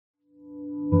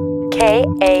This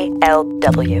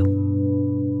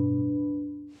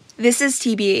is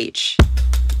TBH.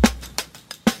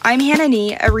 I'm Hannah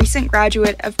Nee, a recent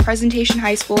graduate of Presentation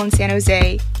High School in San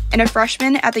Jose and a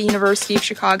freshman at the University of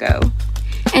Chicago.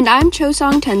 And I'm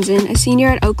Chosong Tenzin, a senior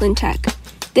at Oakland Tech.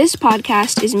 This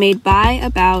podcast is made by,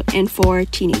 about, and for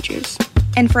teenagers.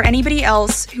 And for anybody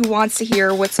else who wants to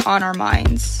hear what's on our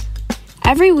minds.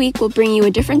 Every week, we'll bring you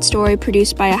a different story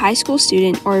produced by a high school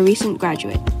student or a recent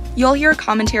graduate. You'll hear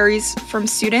commentaries from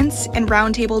students and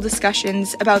roundtable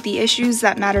discussions about the issues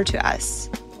that matter to us.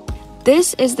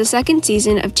 This is the second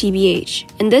season of TBH,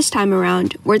 and this time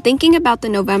around, we're thinking about the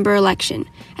November election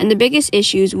and the biggest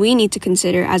issues we need to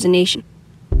consider as a nation.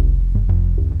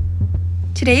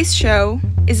 Today's show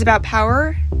is about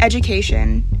power,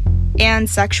 education, and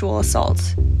sexual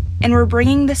assault, and we're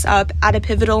bringing this up at a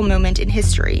pivotal moment in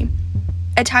history,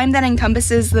 a time that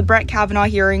encompasses the Brett Kavanaugh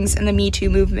hearings and the Me Too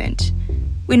movement,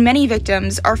 when many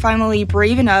victims are finally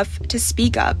brave enough to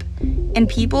speak up and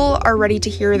people are ready to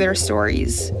hear their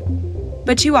stories.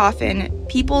 But too often,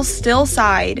 people still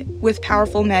side with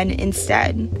powerful men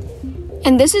instead.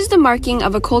 And this is the marking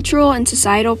of a cultural and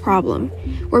societal problem,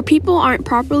 where people aren't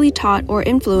properly taught or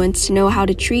influenced to know how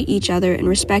to treat each other and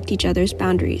respect each other's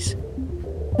boundaries.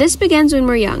 This begins when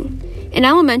we're young. In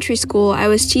elementary school, I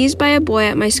was teased by a boy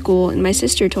at my school, and my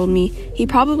sister told me, "He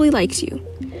probably likes you."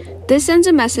 This sends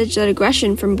a message that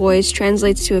aggression from boys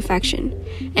translates to affection,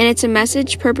 and it's a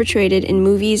message perpetrated in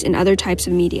movies and other types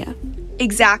of media.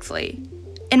 Exactly.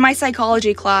 In my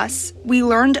psychology class, we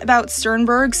learned about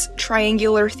Sternberg's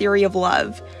triangular theory of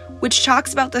love, which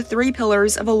talks about the 3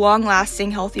 pillars of a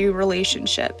long-lasting, healthy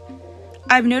relationship.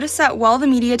 I've noticed that while the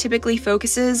media typically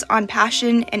focuses on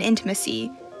passion and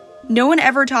intimacy, no one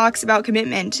ever talks about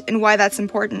commitment and why that's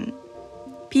important.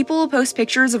 People will post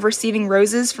pictures of receiving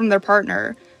roses from their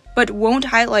partner, but won't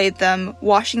highlight them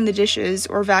washing the dishes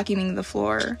or vacuuming the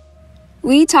floor.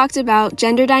 We talked about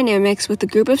gender dynamics with a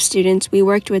group of students we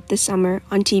worked with this summer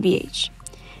on TBH.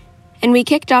 And we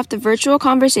kicked off the virtual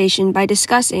conversation by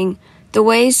discussing the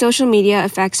ways social media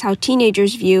affects how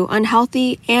teenagers view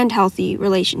unhealthy and healthy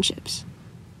relationships.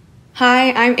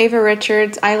 Hi, I'm Ava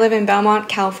Richards. I live in Belmont,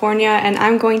 California, and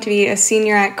I'm going to be a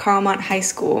senior at Carlmont High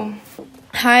School.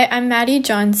 Hi, I'm Maddie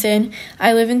Johnson.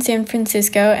 I live in San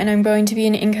Francisco, and I'm going to be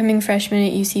an incoming freshman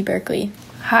at UC Berkeley.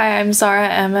 Hi, I'm Zara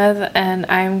Ahmed, and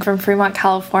I'm from Fremont,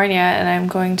 California, and I'm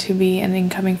going to be an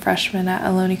incoming freshman at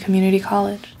Ohlone Community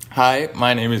College. Hi,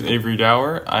 my name is Avery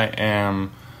Dower. I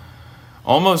am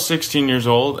almost 16 years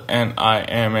old, and I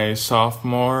am a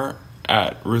sophomore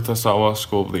at Ruth Asawa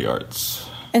School of the Arts.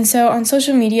 And so on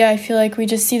social media, I feel like we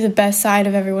just see the best side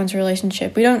of everyone's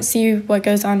relationship. We don't see what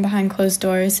goes on behind closed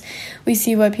doors. We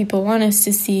see what people want us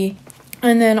to see.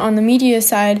 And then on the media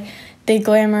side, they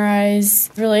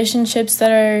glamorize relationships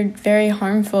that are very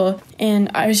harmful.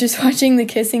 And I was just watching The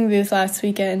Kissing Booth last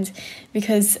weekend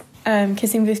because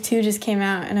Kissing Booth 2 just came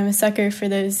out, and I'm a sucker for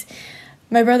those.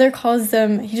 My brother calls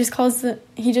them, he just called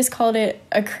it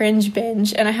a cringe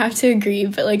binge, and I have to agree,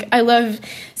 but I love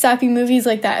sappy movies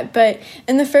like that. But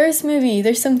in the first movie,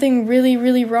 there's something really,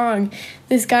 really wrong.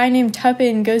 This guy named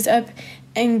Tuppen goes up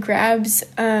and grabs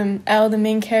Elle, the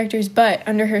main character's butt,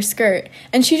 under her skirt,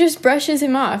 and she just brushes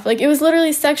him off. It was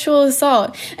literally sexual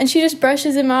assault, and she just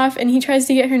brushes him off, and he tries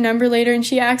to get her number later, and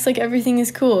she acts like everything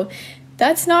is cool.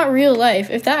 That's not real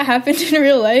life. If that happened in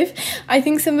real life, I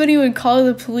think somebody would call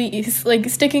the police,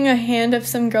 sticking a hand up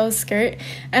some girl's skirt.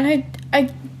 And I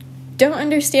don't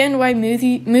understand why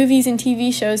movies and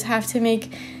TV shows have to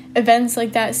make events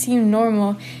like that seem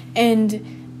normal and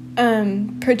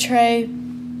portray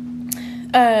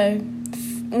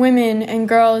women and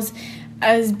girls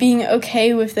as being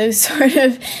okay with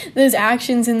those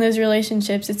actions in those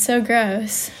relationships. It's so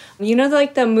gross. You know,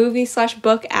 the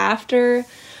movie/book After?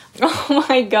 Oh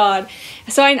my god.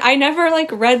 So I never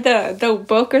read the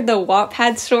book or the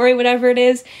Wattpad story, whatever it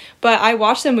is, but I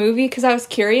watched the movie because I was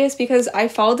curious, because I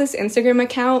followed this Instagram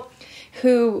account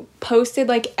who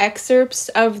posted excerpts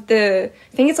of I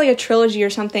think it's a trilogy or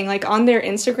something, on their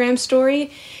Instagram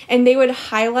story, and they would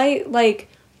highlight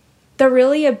the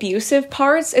really abusive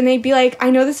parts, and they'd be I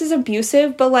know this is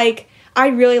abusive, but I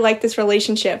really like this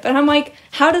relationship. And I'm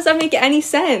how does that make any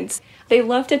sense? They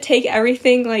love to take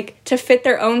everything to fit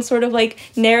their own sort of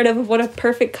narrative of what a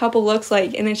perfect couple looks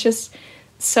like, and it's just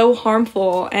so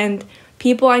harmful. And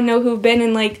people I know who've been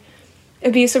in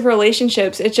abusive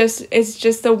relationships, it's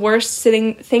just the worst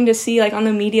thing to see on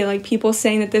the media, people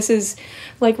saying that this is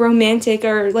romantic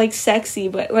or sexy,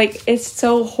 but it's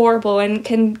so horrible and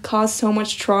can cause so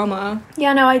much trauma.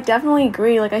 Yeah, no, I definitely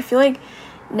agree. I feel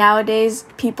nowadays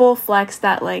people flex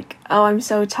that, like, oh, I'm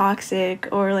so toxic,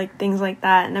 or like things like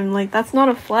that, and I'm like, that's not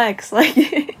a flex.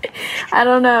 Like, I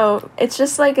don't know, it's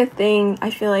just like a thing I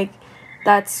feel like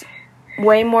that's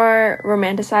way more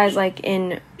romanticized, like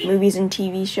in movies and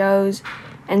TV shows,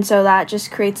 and so that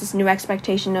just creates this new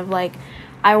expectation of like,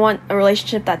 I want a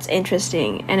relationship that's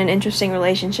interesting, and an interesting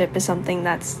relationship is something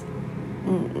that's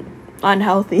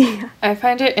unhealthy. I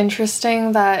find it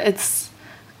interesting that it's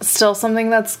still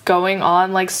something that's going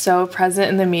on, like, so present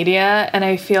in the media, and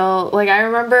I feel like, I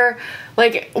remember,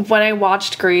 like, when I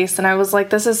watched Grease, and I was like,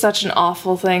 this is such an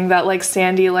awful thing that, like,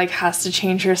 Sandy, like, has to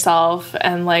change herself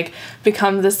and, like,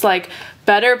 become this, like,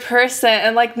 better person,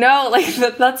 and like, no, like,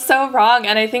 that's so wrong.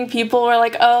 And I think people were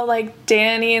like, oh, like,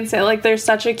 Danny and say, like, they're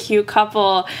such a cute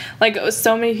couple, like,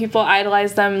 so many people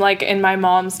idolized them, like, in my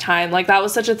mom's time, like, that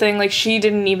was such a thing, like, she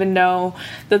didn't even know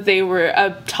that they were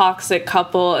a toxic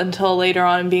couple until later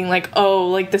on, being like, oh,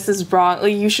 like, this is wrong,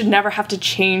 like, you should never have to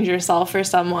change yourself for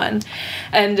someone.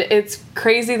 And it's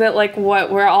crazy that, like,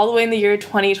 we're all the way in the year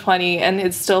 2020, and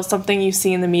it's still something you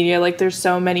see in the media. Like, there's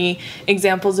so many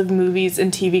examples of movies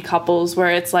and TV couples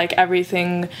where it's like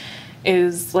everything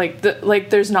is like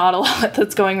there's not a lot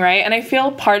that's going right. And I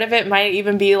feel part of it might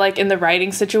even be like in the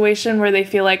writing situation, where they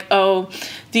feel like, oh,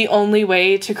 the only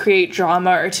way to create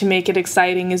drama or to make it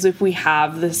exciting is if we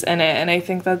have this in it. And I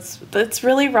think that's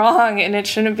really wrong, and it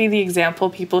shouldn't be the example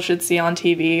people should see on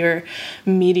TV or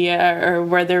media or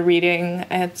where they're reading.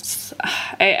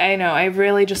 I know, I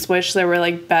really just wish there were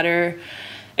like better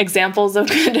examples of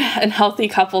good and healthy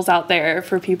couples out there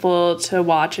for people to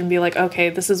watch and be like, okay,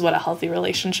 this is what a healthy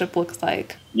relationship looks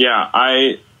like. Yeah,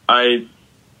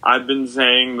 I've been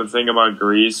saying the thing about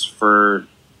Grease for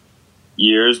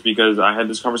years, because I had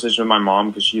this conversation with my mom,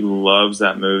 because she loves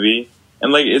that movie,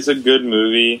 and like, it's a good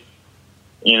movie,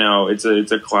 you know, it's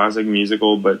a classic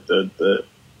musical, but the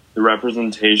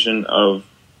representation of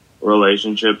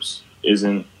relationships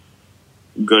isn't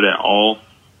good at all.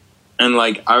 And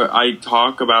like, I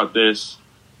talk about this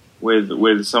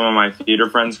with some of my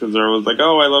theater friends, because they're always like,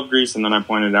 oh, I love Grease, and then I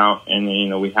point it out, and you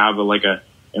know, we have a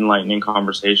enlightening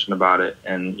conversation about it.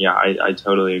 And yeah, I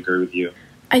totally agree with you.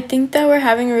 I think that we're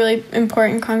having a really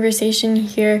important conversation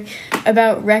here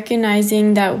about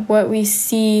recognizing that what we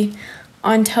see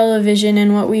on television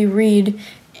and what we read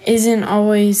isn't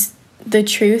always the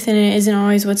truth, and it isn't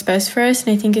always what's best for us.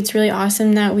 And I think it's really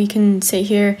awesome that we can sit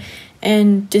here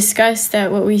and discuss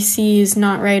that what we see is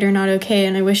not right or not okay.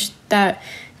 And I wish that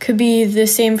could be the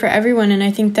same for everyone. And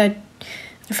I think that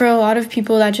for a lot of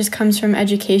people, that just comes from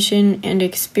education and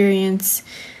experience.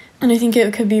 And I think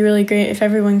it could be really great if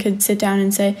everyone could sit down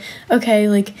and say, okay,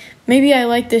 like, maybe I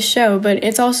like this show, but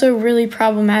it's also really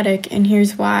problematic, and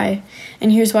here's why.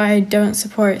 And here's why I don't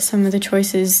support some of the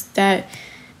choices that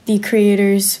the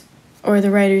creators or the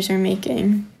writers are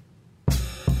making.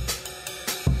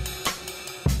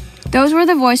 Those were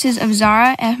the voices of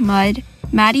Zara Ahmed,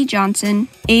 Maddie Johnson,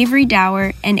 Avery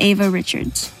Dower, and Ava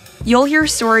Richards. You'll hear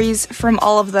stories from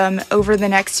all of them over the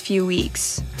next few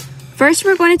weeks. First,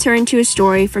 we're going to turn to a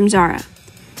story from Zara.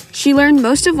 She learned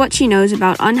most of what she knows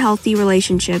about unhealthy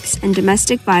relationships and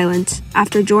domestic violence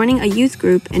after joining a youth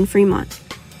group in Fremont.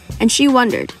 And she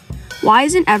wondered, why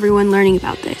isn't everyone learning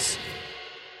about this?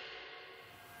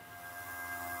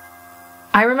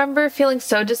 I remember feeling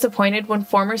so disappointed when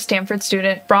former Stanford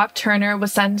student Brock Turner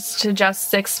was sentenced to just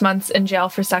 6 months in jail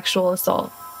for sexual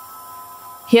assault.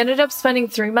 He ended up spending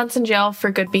 3 months in jail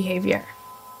for good behavior.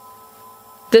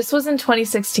 This was in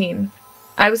 2016.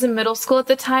 I was in middle school at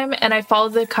the time, and I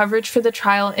followed the coverage for the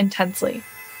trial intensely.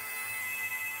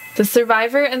 The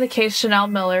survivor in the case, Chanel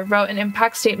Miller, wrote an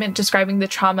impact statement describing the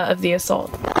trauma of the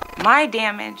assault. My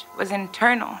damage was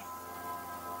internal,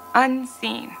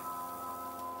 unseen.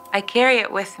 I carry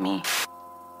it with me.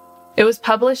 It was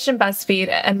published in BuzzFeed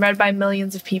and read by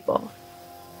millions of people.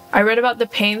 I read about the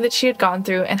pain that she had gone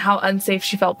through and how unsafe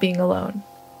she felt being alone.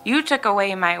 You took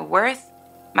away my worth,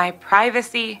 my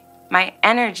privacy, my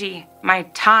energy, my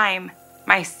time,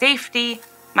 my safety,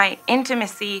 my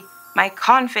intimacy, my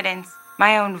confidence,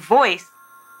 my own voice,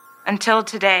 until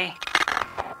today.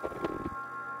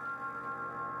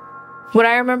 What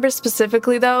I remember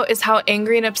specifically, though, is how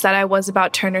angry and upset I was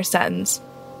about Turner's sentence.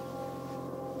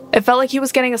 It felt like he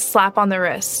was getting a slap on the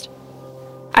wrist.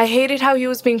 I hated how he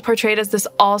was being portrayed as this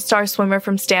all-star swimmer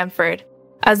from Stanford,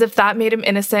 as if that made him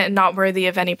innocent and not worthy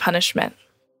of any punishment.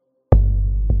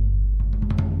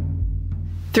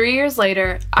 3 years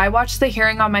later, I watched the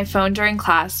hearing on my phone during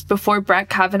class before Brett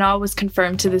Kavanaugh was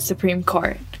confirmed to the Supreme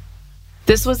Court.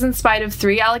 This was in spite of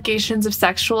 3 allegations of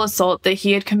sexual assault that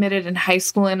he had committed in high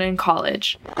school and in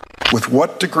college. With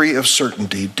what degree of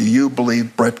certainty do you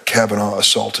believe Brett Kavanaugh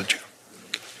assaulted you?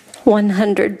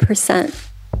 100%.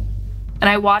 And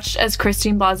I watched as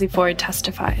Christine Blasey Ford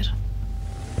testified.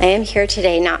 I am here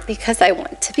today not because I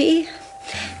want to be.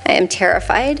 I am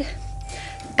terrified.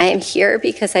 I am here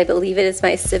because I believe it is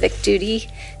my civic duty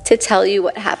to tell you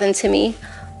what happened to me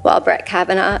while Brett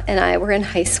Kavanaugh and I were in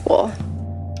high school.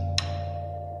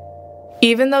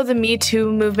 Even though the Me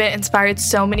Too movement inspired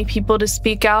so many people to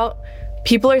speak out,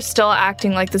 people are still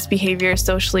acting like this behavior is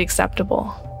socially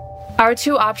acceptable. Our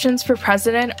two options for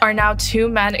president are now two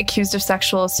men accused of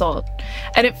sexual assault,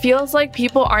 and it feels like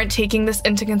people aren't taking this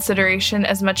into consideration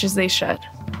as much as they should.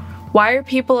 Why are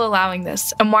people allowing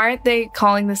this, and why aren't they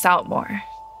calling this out more?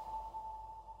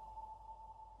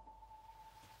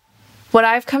 What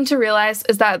I've come to realize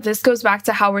is that this goes back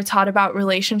to how we're taught about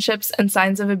relationships and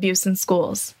signs of abuse in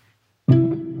schools.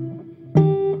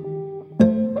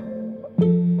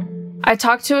 I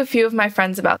talked to a few of my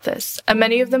friends about this, and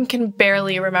many of them can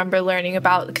barely remember learning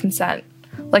about consent,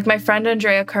 like my friend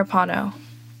Andrea Carpano.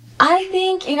 I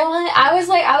think, you know what, I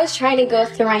was trying to go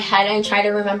through my head and try to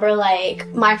remember, like,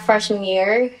 my freshman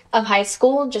year of high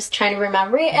school, just trying to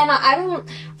remember it, and I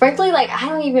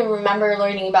don't even remember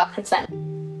learning about consent.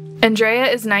 Andrea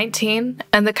is 19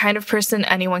 and the kind of person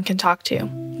anyone can talk to.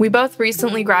 We both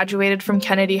recently graduated from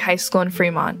Kennedy High School in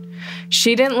Fremont.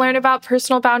 She didn't learn about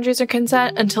personal boundaries or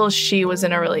consent until she was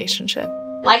in a relationship.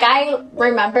 Like, I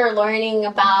remember learning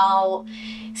about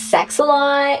sex a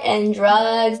lot and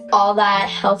drugs, all that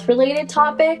health-related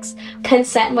topics.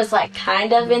 Consent was, like,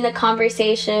 kind of in the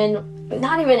conversation,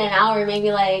 not even an hour,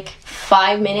 maybe, like,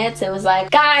 5 minutes. It was like,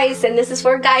 guys, and this is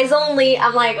for guys only.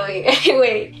 I'm like,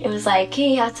 wait. It was like,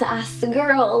 hey, you have to ask the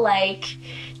girl, like,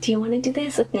 do you want to do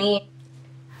this with me?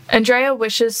 Andrea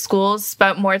wishes schools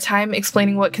spent more time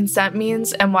explaining what consent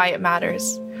means and why it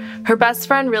matters. Her best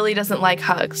friend really doesn't like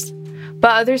hugs,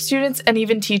 but other students and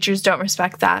even teachers don't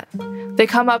respect that. They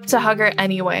come up to hug her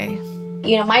anyway.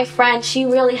 You know, my friend, she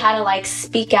really had to, like,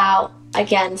 speak out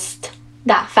against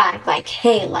that fact, like,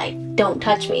 hey, like, don't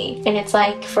touch me. And it's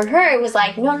like, for her, it was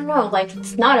like, no, like,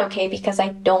 it's not okay because I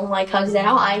don't like hugs at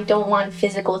all. I don't want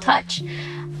physical touch.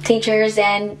 Teachers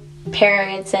and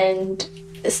parents and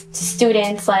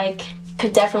students, like,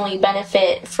 could definitely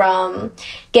benefit from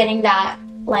getting that,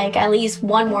 like, at least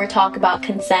one more talk about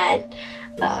consent,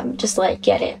 just, like,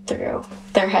 get it through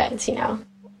their heads, you know.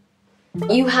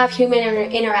 You have human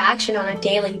interaction on a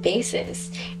daily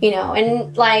basis, you know,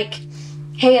 and, like,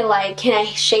 hey, like, can I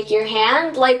shake your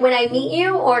hand, like, when I meet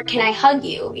you, or can I hug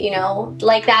you, you know,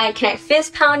 like that? Can I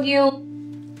fist pound you?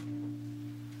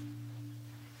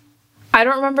 I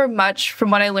don't remember much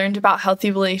from what I learned about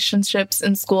healthy relationships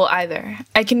in school either.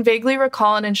 I can vaguely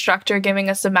recall an instructor giving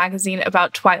us a magazine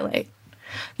about Twilight.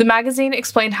 The magazine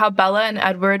explained how Bella and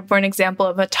Edward were an example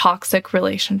of a toxic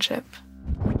relationship.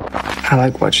 I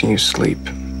like watching you sleep.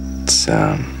 It's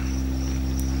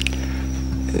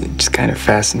kind of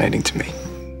fascinating to me.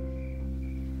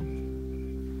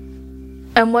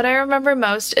 And what I remember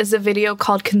most is a video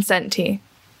called Consent Tea.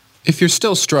 If you're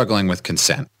still struggling with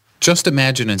consent, just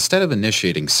imagine instead of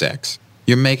initiating sex,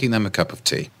 you're making them a cup of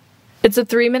tea. It's a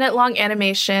 3-minute-long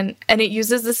animation, and it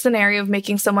uses the scenario of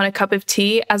making someone a cup of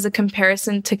tea as a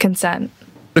comparison to consent.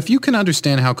 If you can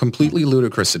understand how completely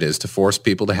ludicrous it is to force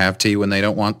people to have tea when they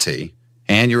don't want tea,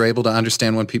 and you're able to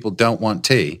understand when people don't want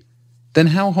tea, then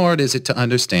how hard is it to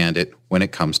understand it when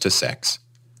it comes to sex?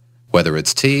 Whether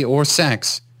it's tea or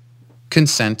sex,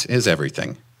 consent is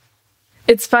everything.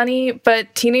 It's funny,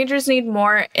 but teenagers need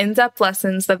more in-depth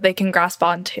lessons that they can grasp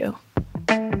onto.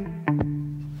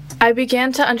 I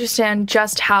began to understand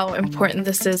just how important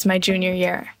this is my junior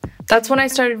year. That's when I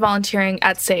started volunteering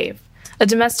at SAVE, a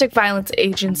domestic violence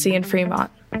agency in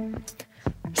Fremont.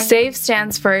 SAVE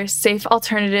stands for Safe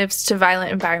Alternatives to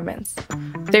Violent Environments.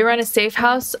 They run a safe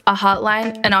house, a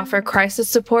hotline, and offer crisis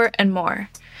support and more.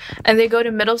 And they go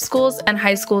to middle schools and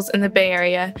high schools in the Bay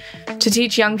Area to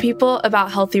teach young people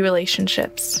about healthy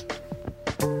relationships.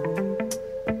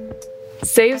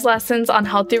 SAVE's lessons on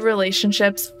healthy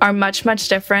relationships are much, much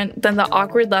different than the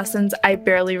awkward lessons I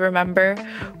barely remember,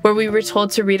 where we were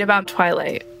told to read about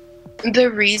Twilight.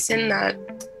 The reason that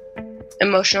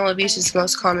emotional abuse is the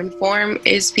most common form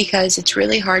is because it's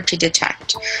really hard to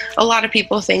detect. A lot of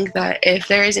people think that if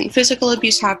there isn't physical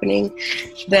abuse happening,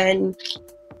 then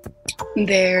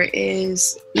there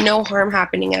is no harm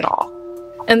happening at all.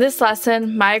 In this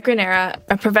lesson, Maya Granera,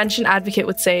 a prevention advocate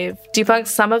with SAVE, debunks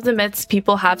some of the myths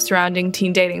people have surrounding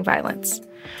teen dating violence.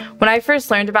 When I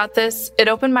first learned about this, it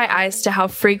opened my eyes to how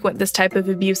frequent this type of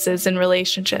abuse is in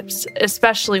relationships,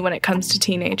 especially when it comes to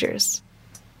teenagers.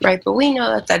 Right, but we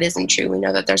know that that isn't true. We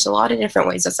know that there's a lot of different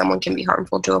ways that someone can be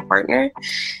harmful to a partner,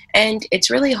 and it's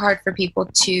really hard for people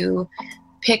to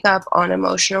pick up on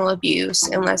emotional abuse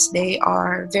unless they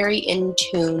are very in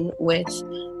tune with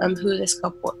who this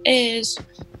couple is.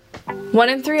 1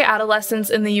 in 3 adolescents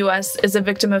in the U.S. is a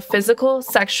victim of physical,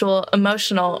 sexual,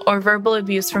 emotional, or verbal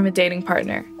abuse from a dating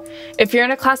partner. If you're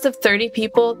in a class of 30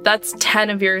 people, that's 10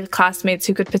 of your classmates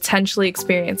who could potentially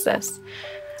experience this.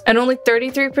 And only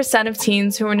 33% of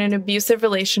teens who are in an abusive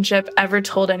relationship ever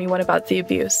told anyone about the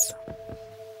abuse.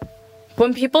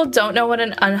 When people don't know what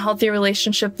an unhealthy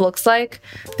relationship looks like,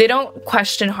 they don't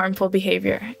question harmful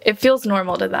behavior. It feels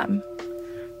normal to them.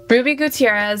 Ruby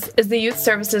Gutierrez is the Youth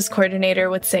Services Coordinator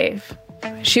with SAVE.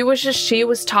 She wishes she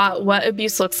was taught what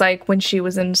abuse looks like when she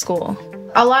was in school.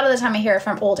 A lot of the time I hear it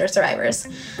from older survivors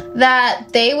that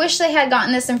they wish they had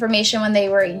gotten this information when they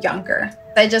were younger.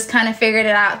 I just kind of figured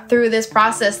it out through this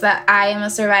process that I am a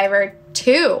survivor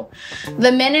too.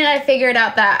 The minute I figured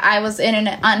out that I was in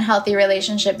an unhealthy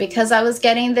relationship because I was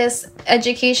getting this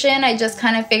education, I just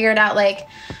kind of figured out like,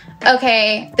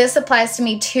 okay, this applies to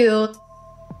me too.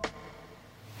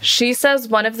 She says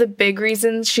one of the big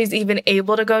reasons she's even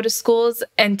able to go to schools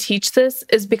and teach this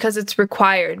is because it's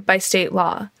required by state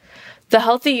law. The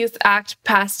Healthy Youth Act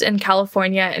passed in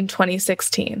California in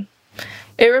 2016.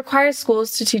 It requires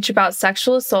schools to teach about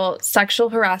sexual assault, sexual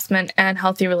harassment, and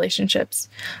healthy relationships.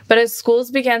 But as schools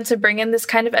began to bring in this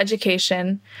kind of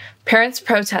education, parents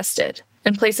protested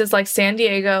in places like San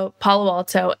Diego, Palo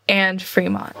Alto, and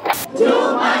Fremont. Too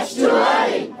much too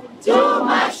early! Too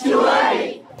much too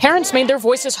early! Parents made their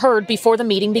voices heard before the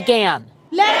meeting began.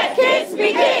 Let kids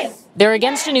be kids! They're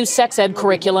against a new sex ed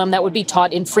curriculum that would be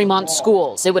taught in Fremont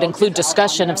schools. It would include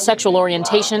discussion of sexual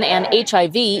orientation and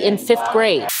HIV in 5th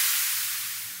grade.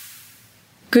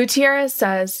 Gutierrez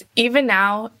says, even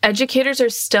now, educators are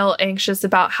still anxious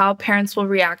about how parents will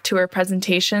react to her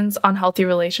presentations on healthy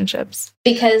relationships.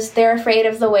 Because they're afraid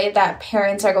of the way that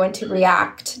parents are going to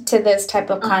react to this type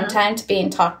of content being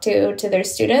talked to their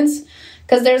students.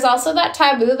 Because there's also that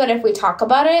taboo that if we talk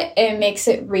about it, it makes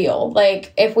it real.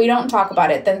 Like, if we don't talk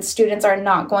about it, then students are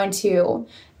not going to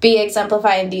be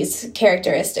exemplifying these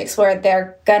characteristics where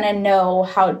they're gonna know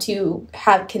how to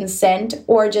have consent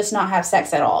or just not have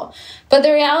sex at all. But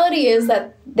the reality is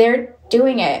that they're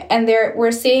doing it, and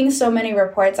we're seeing so many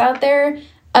reports out there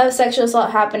of sexual assault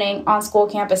happening on school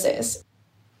campuses.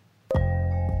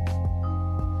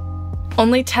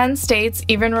 Only 10 states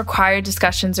even require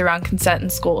discussions around consent in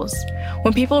schools.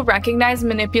 When people recognize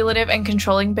manipulative and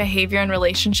controlling behavior in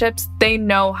relationships, they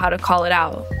know how to call it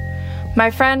out. My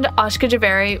friend Ashka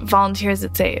Javeri volunteers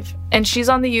at SAVE, and she's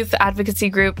on the youth advocacy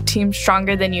group Team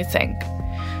Stronger Than You Think.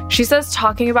 She says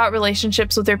talking about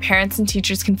relationships with her parents and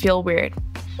teachers can feel weird.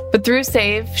 But through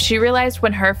SAVE, she realized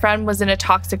when her friend was in a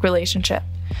toxic relationship,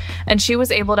 and she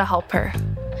was able to help her.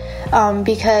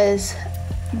 Because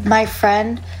my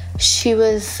friend, she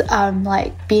was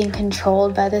being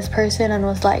controlled by this person and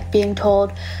was being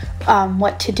told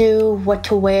what to do, what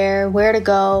to wear, where to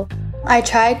go. I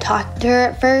tried talking to her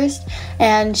at first,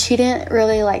 and she didn't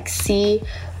really see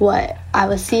what I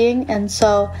was seeing, and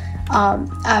so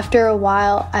after a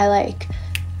while I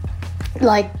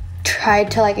tried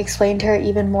to explain to her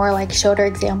even more, showed her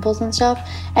examples and stuff,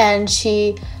 and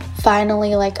she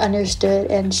finally understood,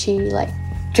 and she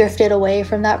drifted away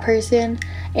from that person,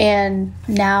 and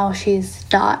now she's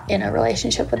not in a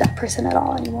relationship with that person at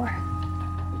all anymore.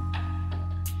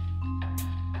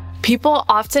 People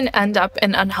often end up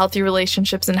in unhealthy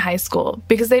relationships in high school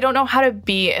because they don't know how to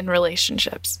be in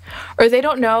relationships, or they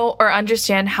don't know or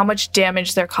understand how much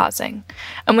damage they're causing.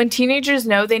 And when teenagers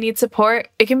know they need support,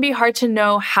 it can be hard to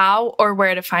know how or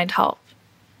where to find help.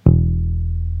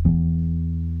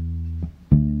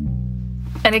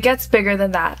 And it gets bigger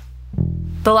than that.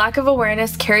 The lack of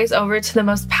awareness carries over to the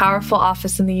most powerful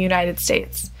office in the United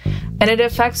States, and it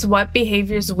affects what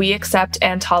behaviors we accept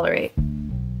and tolerate.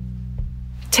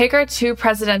 Take our 2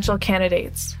 presidential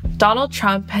candidates. Donald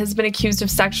Trump has been accused of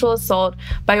sexual assault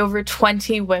by over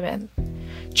 20 women.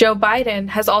 Joe Biden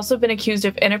has also been accused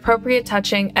of inappropriate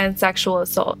touching and sexual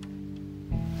assault.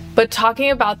 But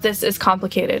talking about this is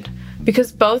complicated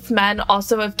because both men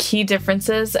also have key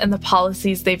differences in the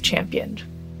policies they've championed.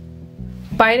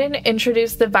 Biden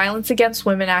introduced the Violence Against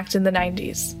Women Act in the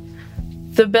 90s.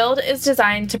 The bill is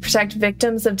designed to protect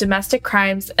victims of domestic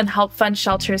crimes and help fund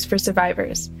shelters for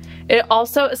survivors. It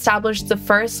also established the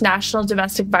first national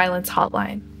domestic violence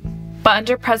hotline. But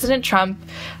under President Trump,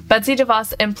 Betsy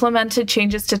DeVos implemented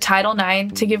changes to Title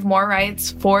IX to give more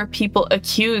rights for people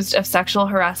accused of sexual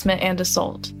harassment and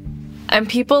assault. And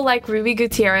people like Ruby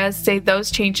Gutierrez say those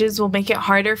changes will make it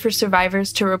harder for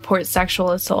survivors to report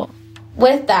sexual assault.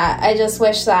 With that, I just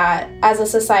wish that as a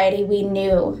society we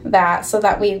knew that so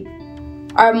that we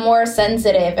are more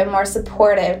sensitive and more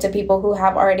supportive to people who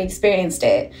have already experienced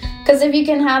it. Because if you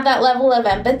can have that level of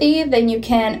empathy, then you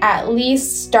can at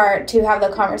least start to have the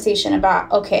conversation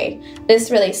about, okay,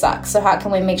 this really sucks, so how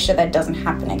can we make sure that doesn't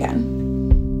happen again?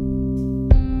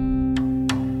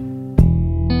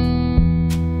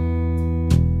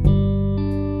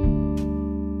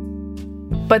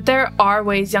 But there are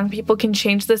ways young people can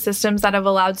change the systems that have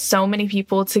allowed so many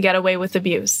people to get away with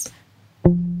abuse.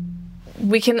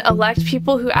 We can elect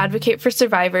people who advocate for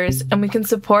survivors, and we can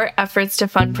support efforts to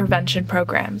fund prevention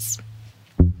programs.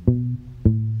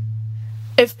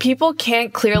 If people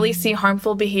can't clearly see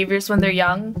harmful behaviors when they're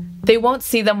young, they won't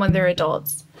see them when they're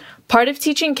adults. Part of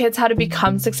teaching kids how to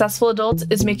become successful adults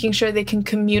is making sure they can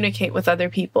communicate with other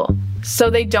people, so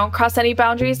they don't cross any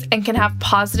boundaries and can have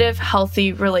positive,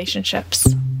 healthy relationships.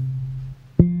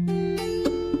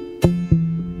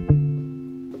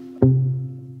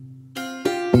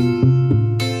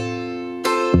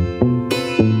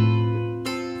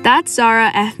 That's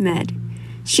Zara Ahmed.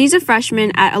 She's a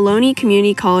freshman at Ohlone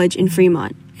Community College in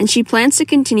Fremont, and she plans to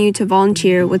continue to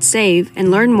volunteer with SAVE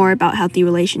and learn more about healthy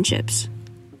relationships.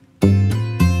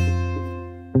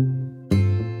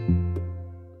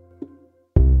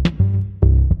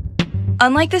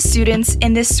 Unlike the students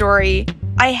in this story,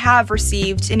 I have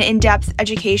received an in-depth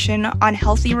education on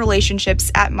healthy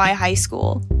relationships at my high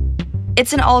school.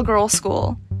 It's an all-girls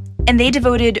school, and they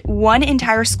devoted one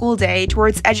entire school day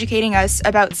towards educating us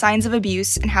about signs of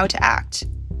abuse and how to act.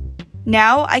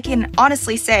 Now, I can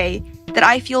honestly say that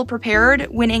I feel prepared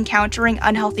when encountering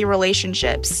unhealthy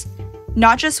relationships,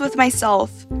 not just with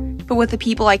myself, but with the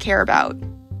people I care about.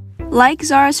 Like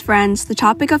Zara's friends, the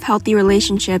topic of healthy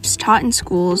relationships taught in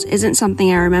schools isn't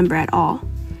something I remember at all.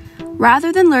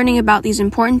 Rather than learning about these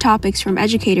important topics from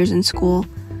educators in school,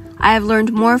 I have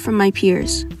learned more from my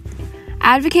peers.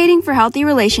 Advocating for healthy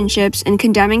relationships and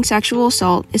condemning sexual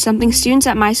assault is something students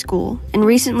at my school, and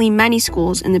recently many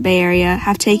schools in the Bay Area,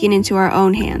 have taken into our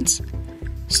own hands.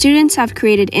 Students have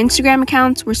created Instagram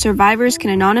accounts where survivors can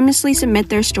anonymously submit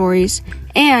their stories,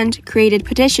 and created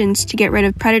petitions to get rid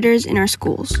of predators in our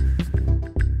schools.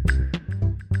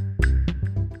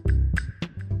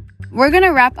 We're going to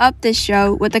wrap up this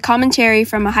show with a commentary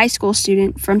from a high school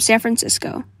student from San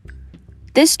Francisco.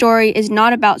 This story is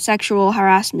not about sexual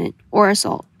harassment or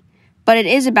assault, but it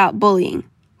is about bullying,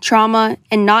 trauma,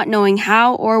 and not knowing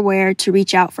how or where to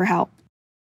reach out for help.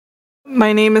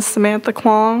 My name is Samantha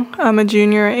Kwong. I'm a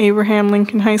junior at Abraham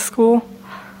Lincoln High School.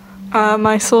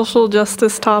 My social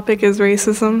justice topic is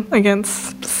racism against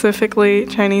specifically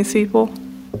Chinese people.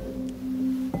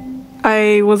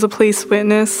 I was a police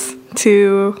witness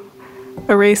to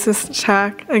a racist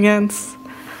attack against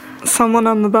someone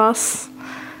on the bus.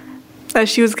 As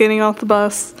she was getting off the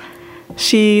bus,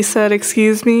 she said,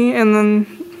 "Excuse me," and then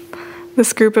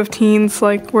this group of teens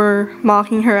were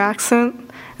mocking her accent,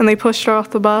 and they pushed her off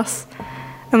the bus,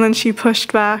 and then she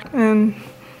pushed back, and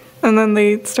then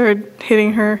they started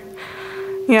hitting her.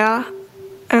 Yeah.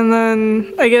 And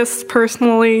then I guess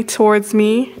personally towards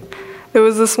me, there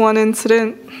was this one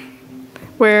incident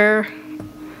where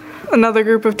another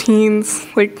group of teens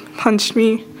punched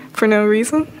me for no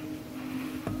reason.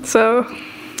 So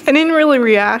I didn't really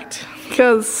react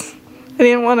because I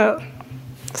didn't want to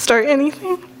start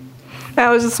anything. I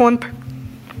was just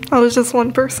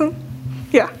one person.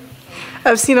 Yeah.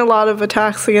 I've seen a lot of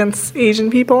attacks against Asian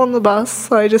people on the bus,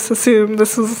 so I just assumed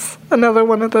this was another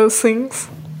one of those things.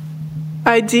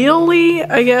 Ideally,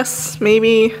 I guess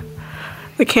maybe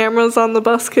the cameras on the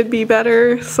bus could be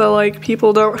better, so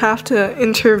people don't have to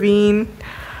intervene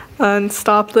and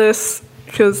stop this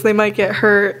because they might get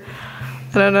hurt.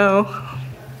 I don't know.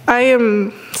 I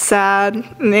am sad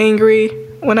and angry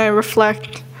when I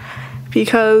reflect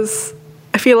because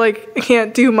I feel like I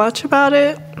can't do much about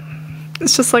it.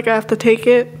 It's just I have to take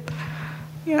it.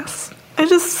 Yes. I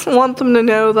just want them to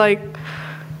know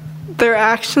their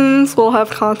actions will have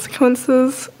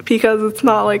consequences because it's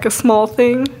not a small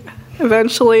thing.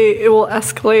 Eventually it will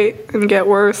escalate and get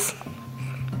worse.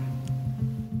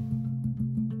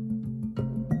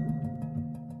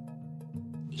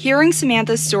 Hearing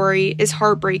Samantha's story is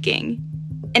heartbreaking,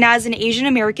 and as an Asian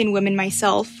American woman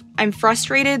myself, I'm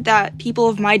frustrated that people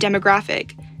of my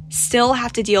demographic still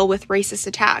have to deal with racist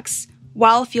attacks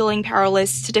while feeling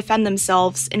powerless to defend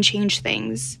themselves and change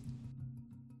things.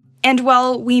 And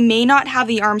while we may not have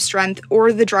the arm strength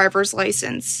or the driver's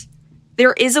license,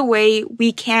 there is a way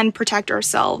we can protect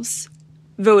ourselves: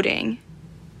 voting.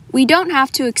 We don't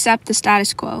have to accept the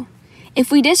status quo. If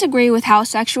we disagree with how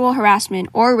sexual harassment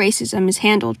or racism is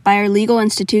handled by our legal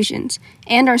institutions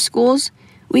and our schools,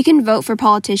 we can vote for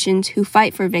politicians who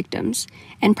fight for victims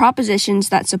and propositions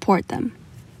that support them.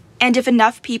 And if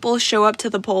enough people show up to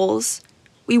the polls,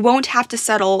 we won't have to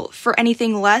settle for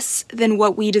anything less than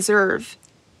what we deserve,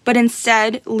 but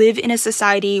instead live in a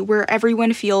society where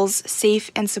everyone feels safe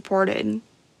and supported.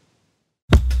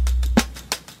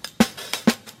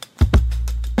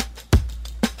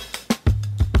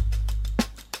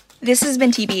 This has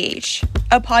been TBH,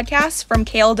 a podcast from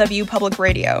KLW Public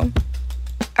Radio.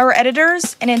 Our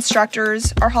editors and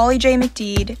instructors are Holly J.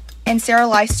 McDeed and Sarah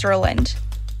Lai Sterland.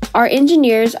 Our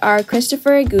engineers are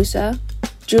Christopher Agusa,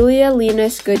 Julia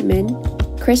Linus Goodman,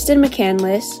 Kristen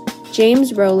McCandless,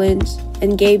 James Rowlands,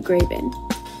 and Gabe Graben.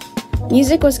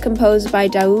 Music was composed by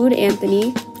Daoud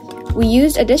Anthony. We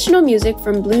used additional music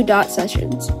from Blue Dot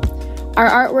Sessions. Our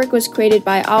artwork was created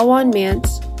by Awan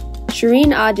Mance.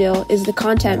 Shireen Adil is the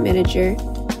content manager.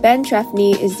 Ben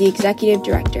Trefny is the executive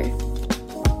director.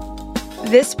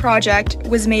 This project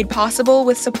was made possible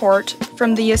with support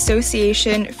from the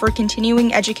Association for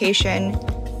Continuing Education,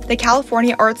 the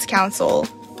California Arts Council,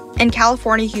 and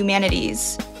California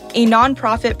Humanities, a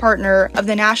nonprofit partner of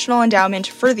the National Endowment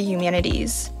for the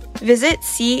Humanities. Visit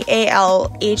calhum.org.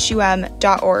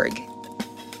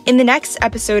 In the next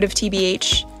episode of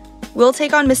TBH, we'll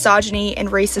take on misogyny and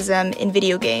racism in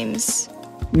video games.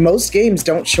 Most games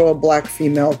don't show a black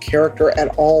female character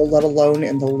at all, let alone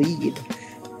in the lead.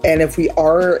 And if we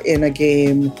are in a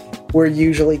game, we're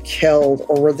usually killed,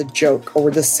 or we're the joke, or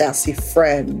we're the sassy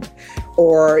friend,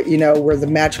 or, we're the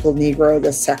magical Negro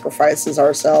that sacrifices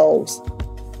ourselves.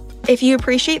 If you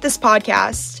appreciate this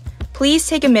podcast, please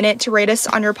take a minute to rate us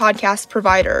on your podcast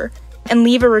provider and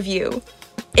leave a review.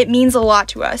 It means a lot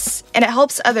to us, and it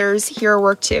helps others hear our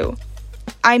work too.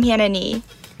 I'm Hannah Nee.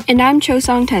 And I'm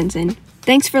Chosong Tenzin.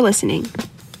 Thanks for listening.